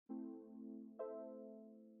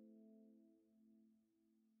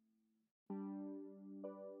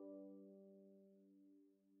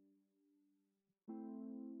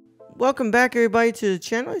Welcome back, everybody, to the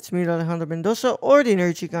channel. It's me, Alejandro Mendoza, or the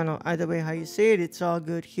Nerd Chicano. Either way, how you say it, it's all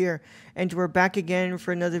good here. And we're back again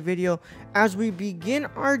for another video as we begin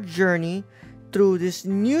our journey through this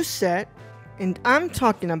new set. And I'm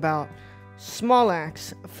talking about Small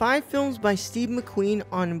Axe, 5 films by Steve McQueen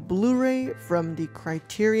on Blu-ray from the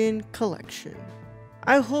Criterion Collection.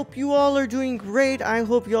 I hope you all are doing great. I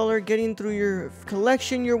hope you all are getting through your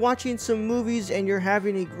collection. You're watching some movies and you're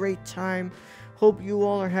having a great time. Hope you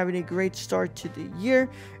all are having a great start to the year.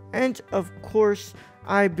 And of course,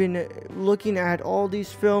 I've been looking at all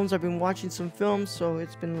these films. I've been watching some films, so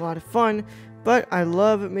it's been a lot of fun. But I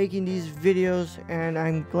love making these videos, and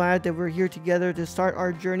I'm glad that we're here together to start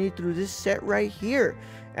our journey through this set right here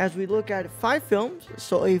as we look at 5 films,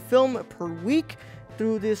 so a film per week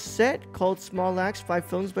through this set called Small Axe, 5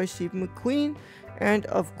 films by Steve McQueen. And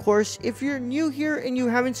of course, if you're new here and you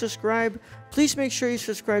haven't subscribed, please make sure you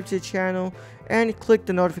subscribe to the channel and click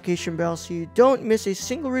the notification bell so you don't miss a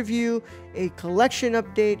single review, a collection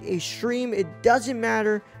update, a stream. It doesn't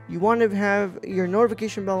matter. You want to have your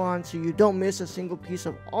notification bell on so you don't miss a single piece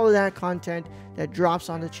of all of that content that drops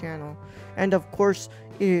on the channel. And of course,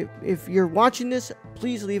 if you're watching this,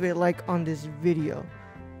 please leave a like on this video.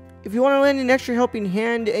 If you want to lend an extra helping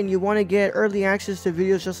hand and you want to get early access to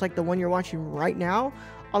videos just like the one you're watching right now,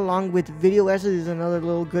 along with video essays and other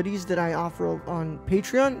little goodies that I offer on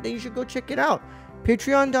Patreon, then you should go check it out.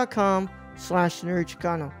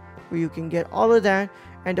 Patreon.com/nerdchicano, where you can get all of that.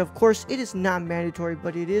 And of course, it is not mandatory,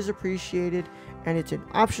 but it is appreciated and it's an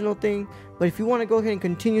optional thing. But if you want to go ahead and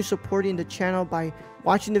continue supporting the channel by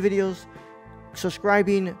watching the videos,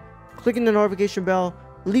 subscribing, clicking the notification bell,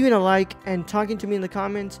 leaving a like, and talking to me in the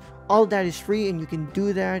comments, all of that is free and you can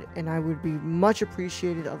do that, and I would be much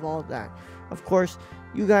appreciated of all of that. Of course,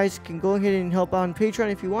 you guys can go ahead and help out on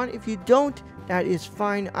Patreon if you want. If you don't, that is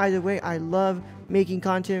fine. Either way, I love making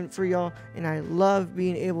content for y'all, and I love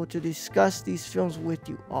being able to discuss these films with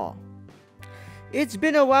you all. It's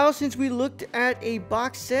been a while since we looked at a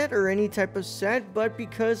box set or any type of set, but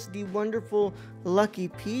because the wonderful Lucky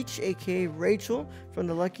Peach, aka Rachel from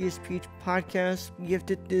the Luckiest Peach podcast,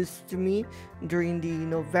 gifted this to me during the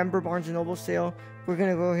November Barnes & Noble sale, we're going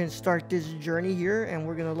to go ahead and start this journey here, and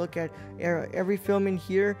we're going to look at every film in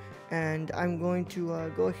here. And I'm going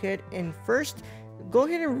to go ahead and first go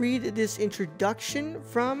ahead and read this introduction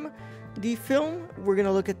from the film. We're going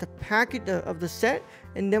to look at the packet of the set,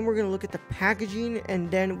 and then we're going to look at the packaging,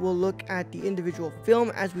 and then we'll look at the individual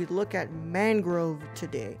film as we look at Mangrove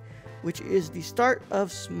today, which is the start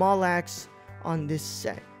of Small Axe on this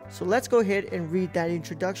set. So let's go ahead and read that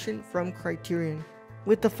introduction from Criterion.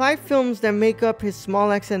 With the 5 films that make up his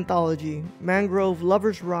Small Axe anthology, Mangrove,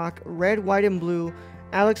 Lover's Rock, Red, White and Blue,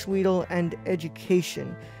 Alex Wheatle, and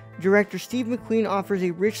Education, director Steve McQueen offers a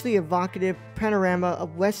richly evocative panorama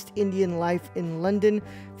of West Indian life in London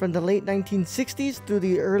from the late 1960s through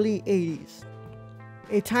the early 80s.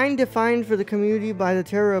 A time defined for the community by the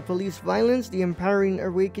terror of police violence, the empowering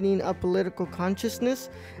awakening of political consciousness,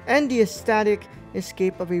 and the ecstatic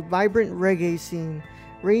escape of a vibrant reggae scene,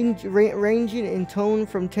 ranging in tone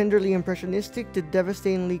from tenderly impressionistic to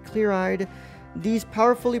devastatingly clear-eyed. These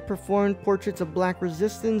powerfully performed portraits of black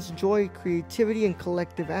resistance, joy, creativity, and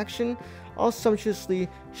collective action, all sumptuously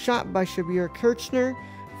shot by Shabir Kirchner,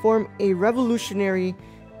 form a revolutionary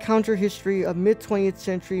counter-history of mid-20th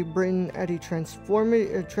century Britain at a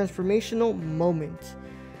transformational moment.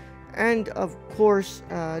 And of course,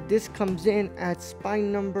 this comes in at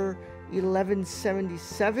spine number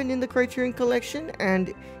 1177 in the Criterion Collection,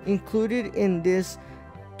 and included in this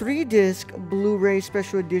 3-disc Blu-ray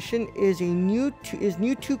special edition is new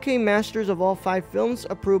 2K masters of all 5 films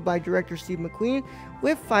approved by director Steve McQueen,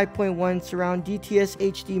 with 5.1 surround DTS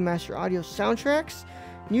HD master audio soundtracks,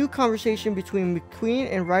 new conversation between McQueen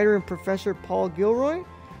and writer and professor Paul Gilroy,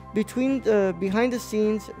 behind the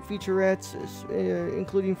scenes featurettes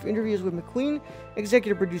including interviews with McQueen,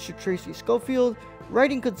 executive producer Tracy Schofield,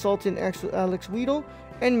 writing consultant Alex Wheatle,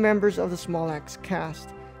 and members of the Small Axe cast.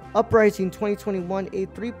 Uprising 2021, a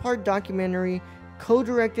 3-part documentary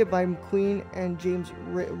co-directed by McQueen and James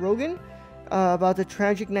Rogan about the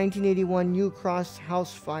tragic 1981 New Cross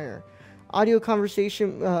house fire. Audio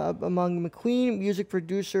conversation among McQueen, music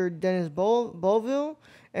producer Dennis Bolville,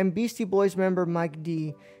 and Beastie Boys member Mike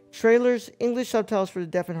D. Trailers, English subtitles for the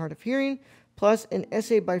deaf and hard of hearing, plus an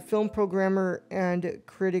essay by film programmer and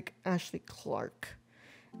critic Ashley Clark.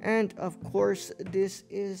 And of course, this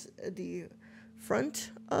is the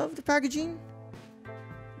front of the packaging.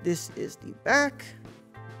 This is the back,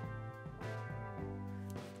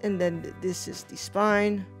 and then this is the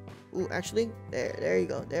spine. Ooh, actually, there you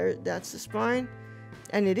go. That's the spine,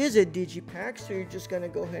 and it is a digipack, so you're just gonna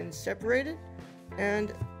go ahead and separate it,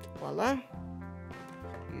 and voila,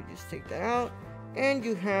 you just take that out, and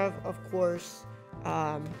you have, of course,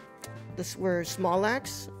 this where Small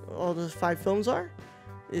Axe, all those 5 films are.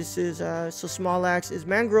 This is so Small Axe is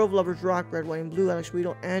Mangrove, Lovers Rock, Red, White, and Blue, Alex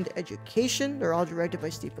Weedle, and Education. They're all directed by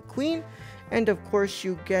Steve McQueen, and of course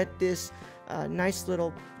you get this nice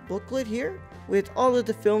little booklet here with all of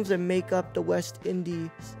the films that make up the West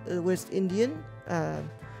Indian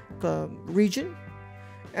region.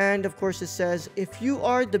 And of course it says, if you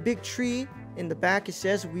are the big tree, in the back it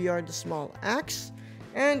says we are the Small Axe.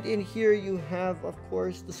 And in here you have, of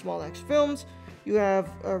course, the Small Axe films. You have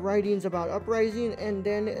writings about uprising, and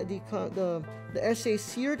then the essay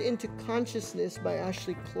Seared into Consciousness by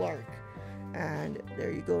Ashley Clark. And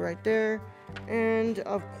there you go right there. And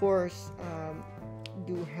of course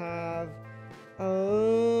you have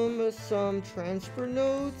some transfer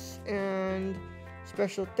notes and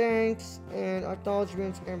special thanks and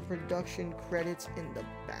acknowledgements and production credits in the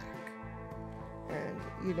back. And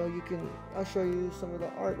you know, I'll show you some of the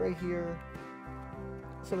art right here,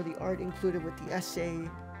 some of the art included with the essay,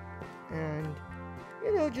 and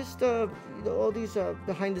you know, just all these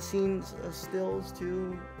behind the scenes stills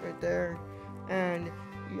too right there. And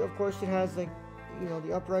of course it has, like, you know,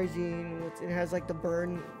 the uprising, it has like the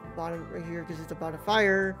burn bottom right here because it's about a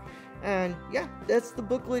fire. And yeah, that's the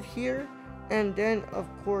booklet here. And then of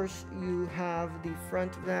course you have the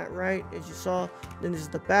front of that, right, as you saw. Then this is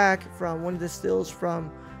the back from one of the stills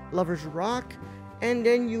from Lovers Rock. And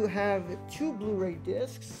then you have 2 Blu-ray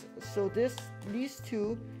discs. So these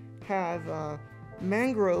 2 have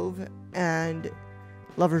Mangrove and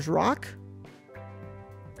Lovers Rock.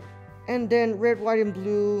 And then Red, White, and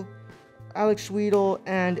Blue, Alex Weedle,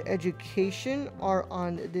 and Education are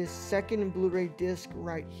on this second Blu-ray disc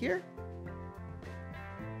right here.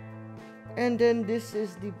 And then this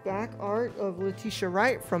is the back art of Letitia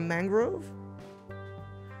Wright from Mangrove.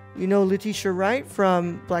 You know Letitia Wright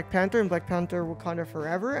from Black Panther and Black Panther Wakanda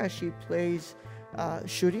Forever, as she plays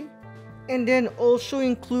Shuri. And then also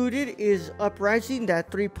included is Uprising. That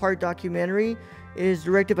 3-part documentary is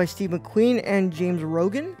directed by Steve McQueen and James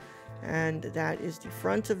Rogan. And that is the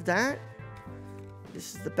front of that.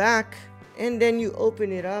 This is the back. And then you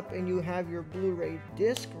open it up and you have your Blu-ray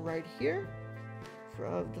disc right here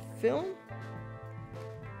of the film.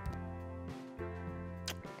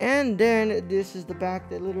 And then this is the back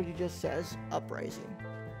that literally just says Uprising.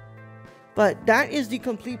 But that is the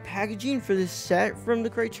complete packaging for this set from the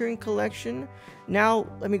Criterion Collection. Now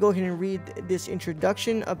let me go ahead and read this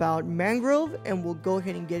introduction about Mangrove, and we'll go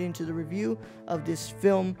ahead and get into the review of this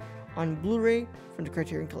film on Blu-ray from the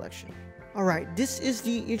Criterion Collection. Alright, this is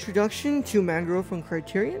the introduction to Mangrove from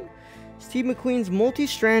Criterion. Steve McQueen's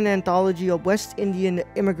multi-strand anthology of West Indian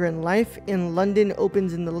immigrant life in London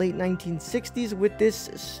opens in the late 1960s with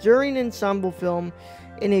this stirring ensemble film.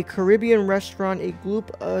 In a Caribbean restaurant, a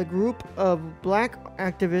group of black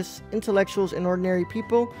activists, intellectuals, and ordinary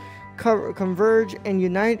people converge and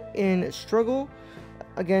unite in struggle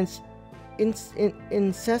against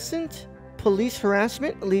incessant police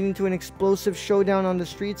harassment, leading to an explosive showdown on the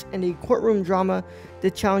streets and a courtroom drama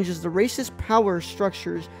that challenges the racist power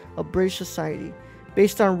structures of British society.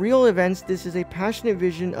 Based on real events, this is a passionate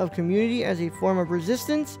vision of community as a form of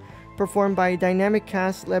resistance, performed by a dynamic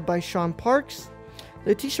cast led by Sean Parks,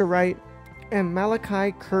 Letitia Wright, and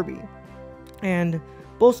Malachi Kirby, and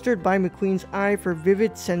bolstered by McQueen's eye for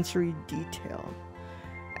vivid sensory detail.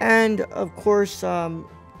 And of course,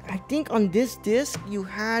 I think on this disc you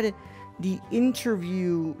had the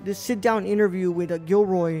interview, this sit-down interview with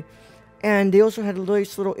Gilroy, and they also had a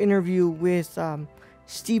nice little interview with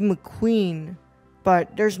Steve McQueen,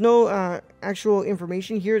 but there's no actual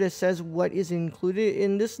information here that says what is included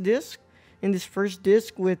in this disc, in this first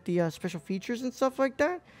disc with the special features and stuff like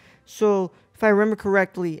that. So if I remember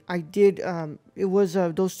correctly, I did, it was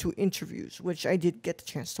those 2 interviews, which I did get the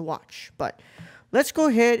chance to watch. But let's go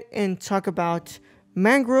ahead and talk about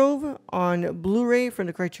Mangrove on Blu-ray from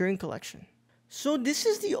the Criterion Collection. So this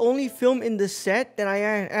is the only film in the set that I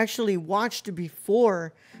actually watched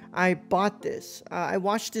before I bought this. I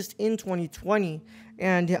watched this in 2020,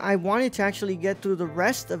 and I wanted to actually get through the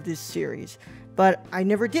rest of this series, but I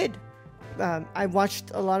never did. I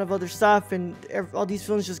watched a lot of other stuff, and all these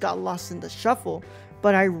films just got lost in the shuffle.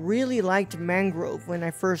 But I really liked Mangrove when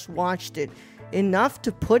I first watched it, enough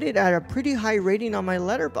to put it at a pretty high rating on my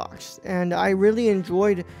Letterboxd. And I really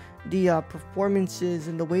enjoyed the performances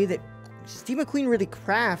and the way that Steve McQueen really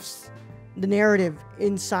crafts the narrative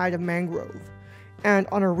inside of Mangrove. And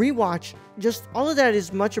on a rewatch, just all of that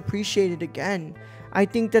is much appreciated again. I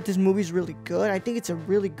think that this movie is really good. I think it's a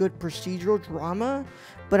really good procedural drama,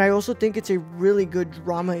 but I also think it's a really good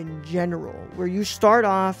drama in general, where you start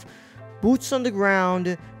off boots on the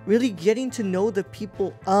ground, really getting to know the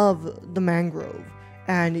people of the Mangrove.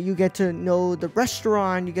 And you get to know the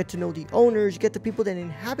restaurant, you get to know the owners, you get the people that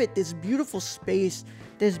inhabit this beautiful space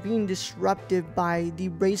that's being disrupted by the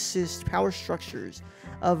racist power structures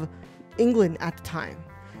of England at the time.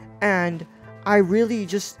 And I really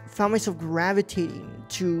just found myself gravitating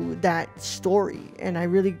to that story, and I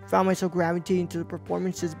really found myself gravitating to the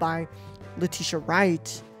performances by Letitia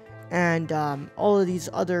Wright and all of these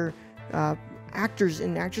other actors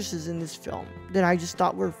and actresses in this film that I just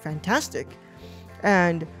thought were fantastic.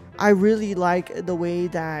 And I really like the way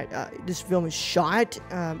that this film is shot.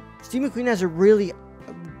 Steve McQueen has a really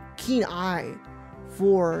keen eye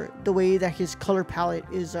for the way that his color palette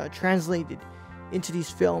is translated into these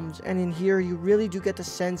films, and in here you really do get the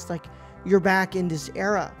sense like you're back in this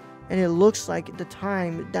era, and it looks like the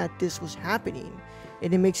time that this was happening,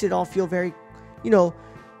 and it makes it all feel very, you know,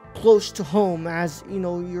 close to home, as you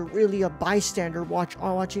know, you're really a bystander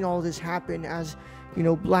watching all this happen, as you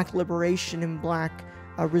know, black liberation and black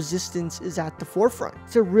resistance is at the forefront.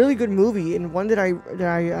 It's a really good movie, and one that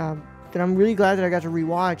I'm really glad that I got to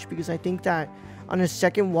rewatch, because I think that on a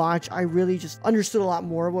second watch, I really just understood a lot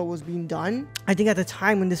more of what was being done. I think at the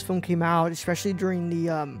time when this film came out, especially during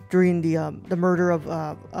the murder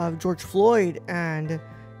of George Floyd, and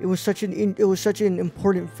it was such an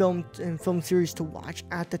important film and film series to watch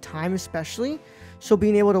at the time, especially. So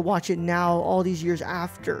being able to watch it now, all these years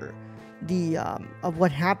after of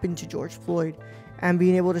what happened to George Floyd, and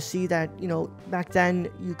being able to see that, you know, back then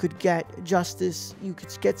you could get justice, you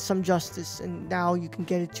could get some justice, and now you can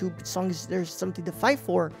get it too, as long as there's something to fight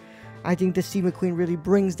for. I think that Steve McQueen really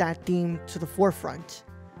brings that theme to the forefront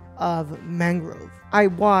of Mangrove. I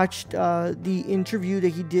watched the interview that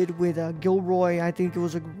he did with Gilroy. I think it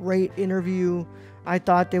was a great interview. I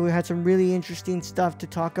thought they had some really interesting stuff to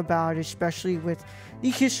talk about, especially with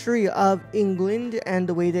the history of England and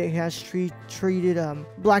the way that it has treated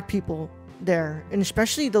black people there, and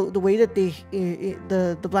especially the way that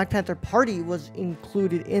the Black Panther Party was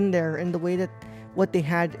included in there, and the way that what they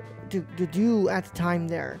had to do at the time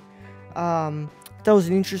there. That was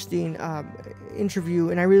an interesting interview,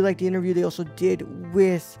 and I really liked the interview they also did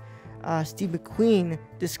with Steve McQueen,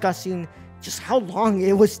 discussing just how long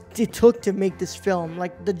it took to make this film,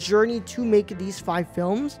 like the journey to make these 5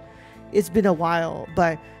 films. It's been a while,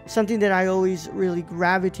 but something that I always really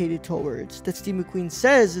gravitated towards that Steve McQueen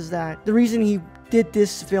says is that the reason he did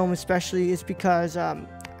this film especially is because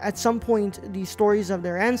at some point the stories of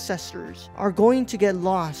their ancestors are going to get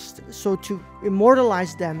lost. So to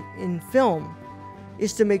immortalize them in film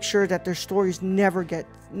is to make sure that their stories never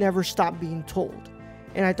stop being told.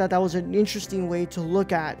 And I thought that was an interesting way to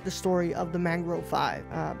look at the story of the Mangrove 9.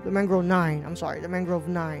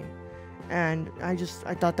 And I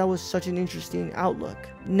thought that was such an interesting outlook.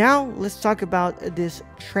 Now let's talk about this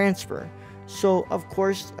transfer. So of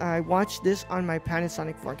course I watched this on my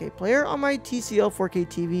Panasonic 4K player on my TCL 4K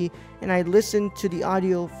TV, and I listened to the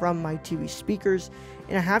audio from my TV speakers,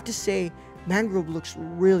 and I have to say Mangrove looks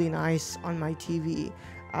really nice on my TV.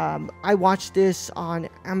 I watched this on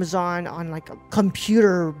Amazon on like a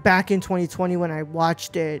computer back in 2020 when I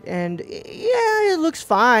watched it, and yeah, it looks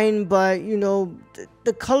fine, but you know,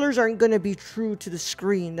 the colors aren't going to be true to the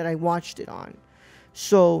screen that I watched it on.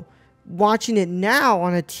 So watching it now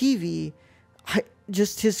on a TV,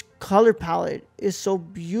 just his color palette is so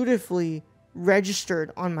beautifully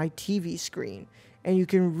registered on my TV screen, and you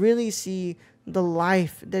can really see the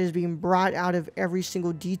life that is being brought out of every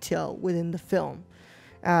single detail within the film.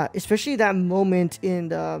 Especially that moment in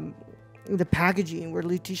the packaging where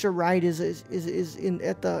Letitia Wright is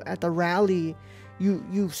at the rally.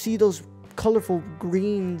 You see those colorful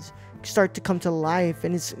greens start to come to life,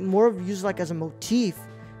 and it's more of used like as a motif.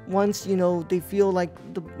 Once you know they feel like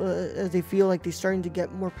they're starting to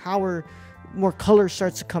get more power, more color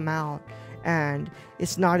starts to come out, and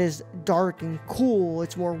it's not as dark and cool.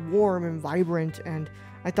 It's more warm and vibrant, and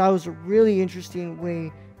I thought it was a really interesting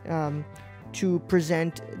way to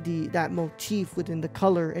present that motif within the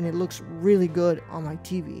color, and it looks really good on my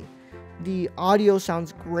TV. The audio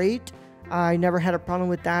sounds great. I never had a problem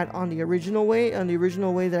with that on the original way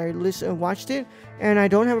that I watched it, and I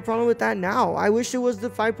don't have a problem with that now. I wish it was the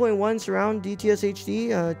 5.1 surround DTS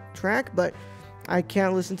HD track, but I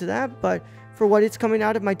can't listen to that. But for what it's coming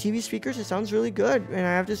out of my TV speakers, it sounds really good, and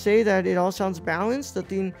I have to say that it all sounds balanced.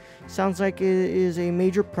 Nothing sounds like it is a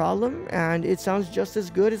major problem, and it sounds just as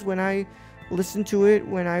good as when I listened to it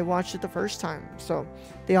when I watched it the first time. So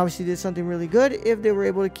they obviously did something really good if they were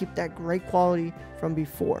able to keep that great quality from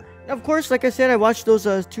before. Now, of course, like I said, I watched those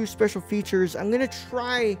 2 special features. I'm going to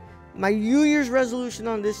try, my New Year's resolution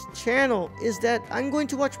on this channel is that I'm going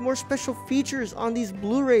to watch more special features on these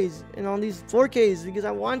Blu-rays and on these 4Ks, because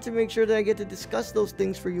I want to make sure that I get to discuss those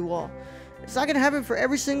things for you all. It's not going to happen for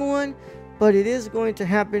every single one, but it is going to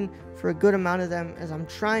happen for a good amount of them, as I'm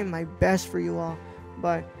trying my best for you all.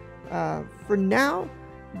 But for now,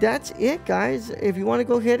 that's it, guys. If you want to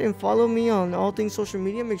go ahead and follow me on all things social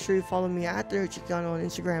media, make sure you follow me at The Nerd Chicano on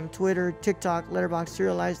Instagram, Twitter, TikTok, Letterboxd,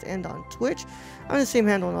 Serialized, and on Twitch. I'm the same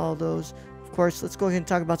handle on all of those. Of course, let's go ahead and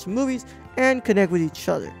talk about some movies and connect with each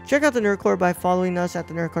other. Check out The Nerdcore by following us at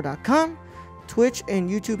thenerdcore.com. Twitch and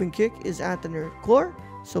YouTube and Kick is at The Nerdcore.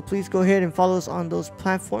 So please go ahead and follow us on those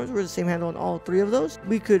platforms. We're the same handle on all 3 of those.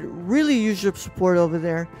 We could really use your support over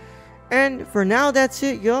there. And for now, that's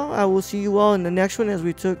it, y'all. I will see you all in the next one as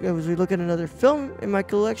we look at another film in my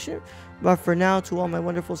collection. But for now, to all my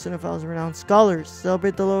wonderful cinephiles and renowned scholars,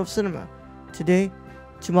 celebrate the love of cinema today,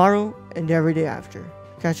 tomorrow, and every day after.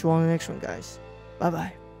 Catch you all in the next one, guys.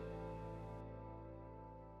 Bye-bye.